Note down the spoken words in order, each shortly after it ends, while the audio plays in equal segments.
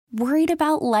Worried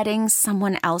about letting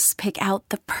someone else pick out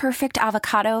the perfect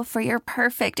avocado for your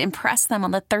perfect impress them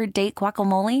on the third date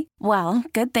guacamole? Well,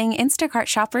 good thing Instacart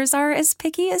shoppers are as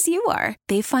picky as you are.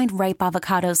 They find ripe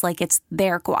avocados like it's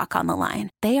their guac on the line.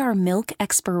 They are milk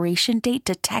expiration date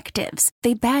detectives.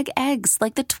 They bag eggs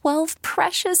like the 12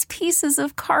 precious pieces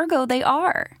of cargo they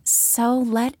are. So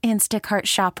let Instacart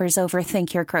shoppers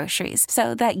overthink your groceries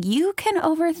so that you can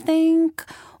overthink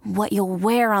what you'll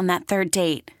wear on that third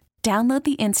date. Download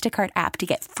the Instacart app to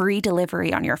get free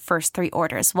delivery on your first 3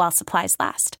 orders while supplies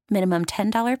last. Minimum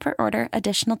 $10 per order.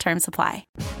 Additional terms apply.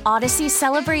 Odyssey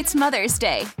celebrates Mother's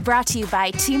Day, brought to you by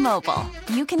T-Mobile.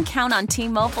 You can count on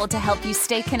T-Mobile to help you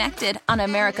stay connected on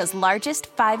America's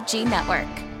largest 5G network.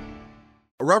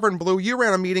 Reverend Blue, you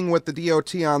ran a meeting with the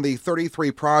DOT on the 33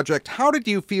 project. How did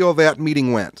you feel that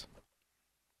meeting went?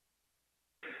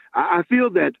 I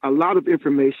feel that a lot of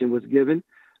information was given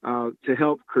to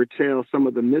help curtail some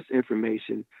of the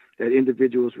misinformation that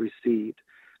individuals received.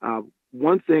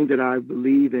 One thing that I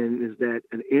believe in is that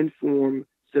an informed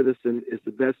citizen is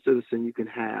the best citizen you can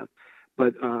have.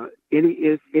 But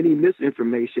any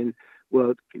misinformation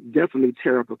will definitely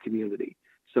tear up a community.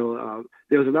 So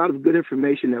there was a lot of good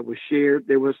information that was shared.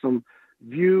 There were some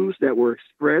views that were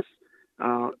expressed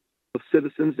of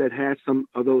citizens that had some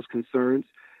of those concerns.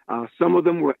 Some of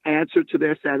them were answered to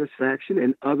their satisfaction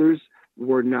and others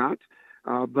were not.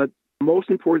 But the most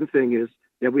important thing is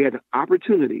that we had an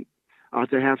opportunity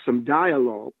to have some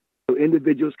dialogue so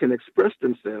individuals can express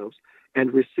themselves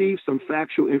and receive some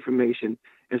factual information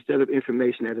instead of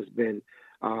information that has been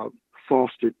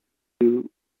fostered to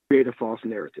create a false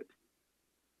narrative.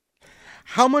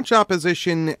 How much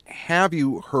opposition have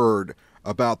you heard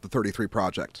about the 33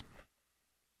 project?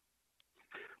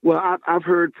 Well, I've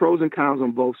heard pros and cons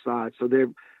on both sides, so they're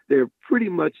pretty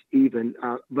much even.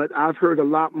 But I've heard a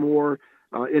lot more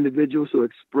individuals who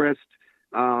expressed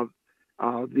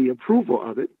the approval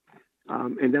of it,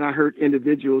 and then I heard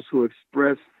individuals who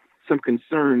expressed some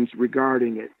concerns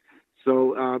regarding it.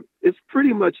 So it's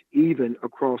pretty much even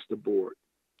across the board.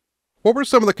 What were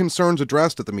some of the concerns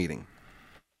addressed at the meeting?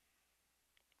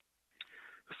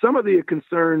 Some of the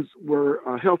concerns were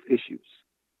health issues.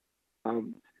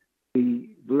 The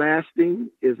blasting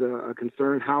is a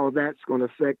concern, how that's going to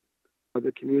affect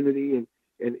the community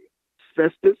and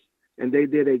asbestos. And they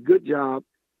did a good job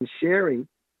in sharing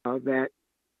that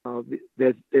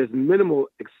there's minimal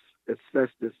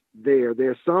asbestos there.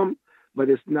 There's some, but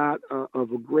it's not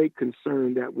of a great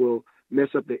concern that will mess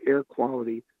up the air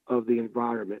quality of the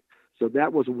environment. So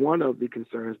that was one of the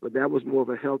concerns, but that was more of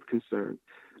a health concern.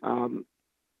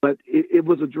 But it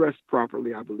was addressed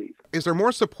properly, I believe. Is there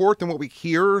more support than what we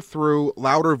hear through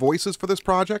louder voices for this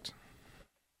project?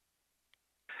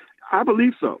 I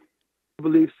believe so.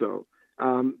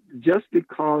 Just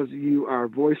because you are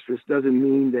boisterous doesn't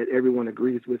mean that everyone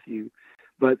agrees with you.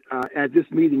 But at this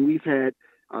meeting, we've had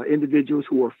individuals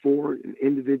who were for and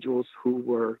individuals who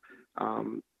were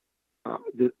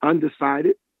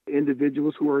undecided,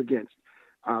 individuals who were against.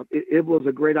 It was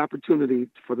a great opportunity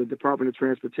for the Department of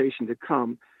Transportation to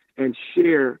come and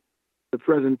share the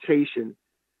presentation,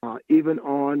 even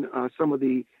on some of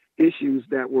the issues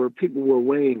that people were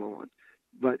weighing on.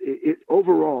 But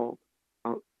overall,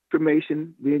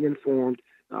 information, being informed,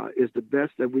 is the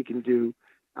best that we can do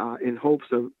in hopes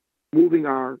of moving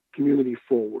our community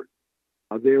forward.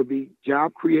 There will be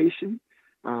job creation.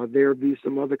 There will be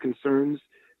some other concerns.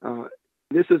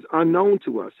 This is unknown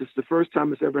to us. It's the first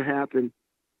time it's ever happened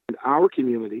in our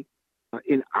community,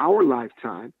 in our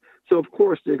lifetime. So, of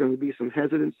course, there's going to be some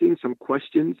hesitancy, some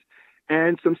questions,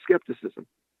 and some skepticism.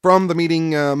 From the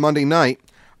meeting Monday night,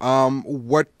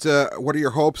 what are your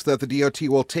hopes that the DOT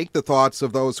will take the thoughts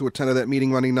of those who attended that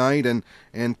meeting Monday night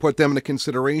and put them into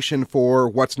consideration for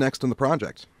what's next in the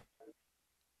project?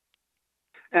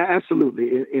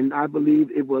 Absolutely. And I believe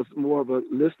it was more of a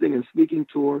listening and speaking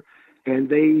tour, and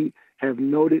they have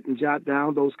noted and jotted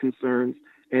down those concerns,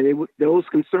 and those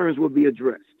concerns will be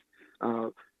addressed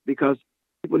because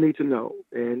people need to know,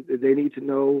 and they need to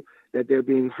know that they're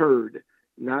being heard,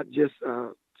 not just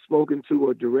spoken to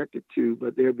or directed to,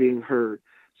 but they're being heard.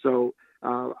 So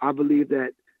I believe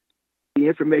that the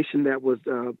information that was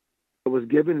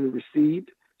given and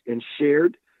received and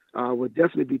shared will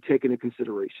definitely be taken into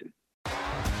consideration.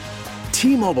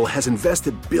 T-Mobile has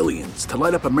invested billions to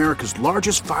light up America's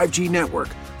largest 5G network,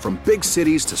 from big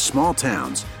cities to small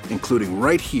towns, including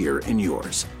right here in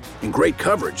yours. And great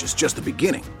coverage is just the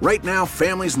beginning. Right now,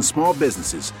 families and small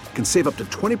businesses can save up to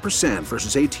 20%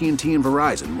 versus AT&T and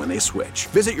Verizon when they switch.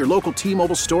 Visit your local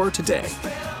T-Mobile store today.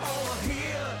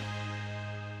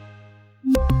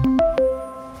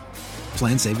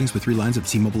 Plan savings with 3 lines of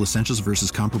T-Mobile Essentials versus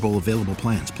comparable available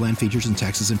plans. Plan features and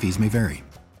taxes and fees may vary.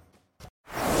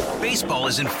 Baseball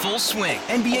is in full swing.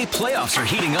 NBA playoffs are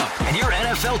heating up, and your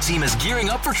NFL team is gearing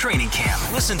up for training camp.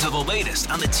 Listen to the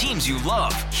latest on the teams you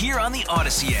love here on the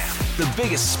Odyssey app. The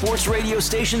biggest sports radio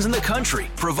stations in the country,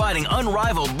 providing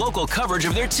unrivaled local coverage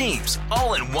of their teams,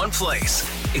 all in one place.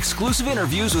 Exclusive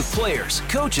interviews with players,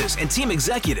 coaches, and team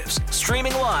executives,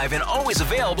 streaming live and always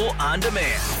available on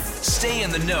demand. Stay in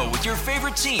the know with your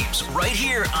favorite teams right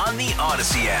here on the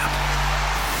Odyssey app.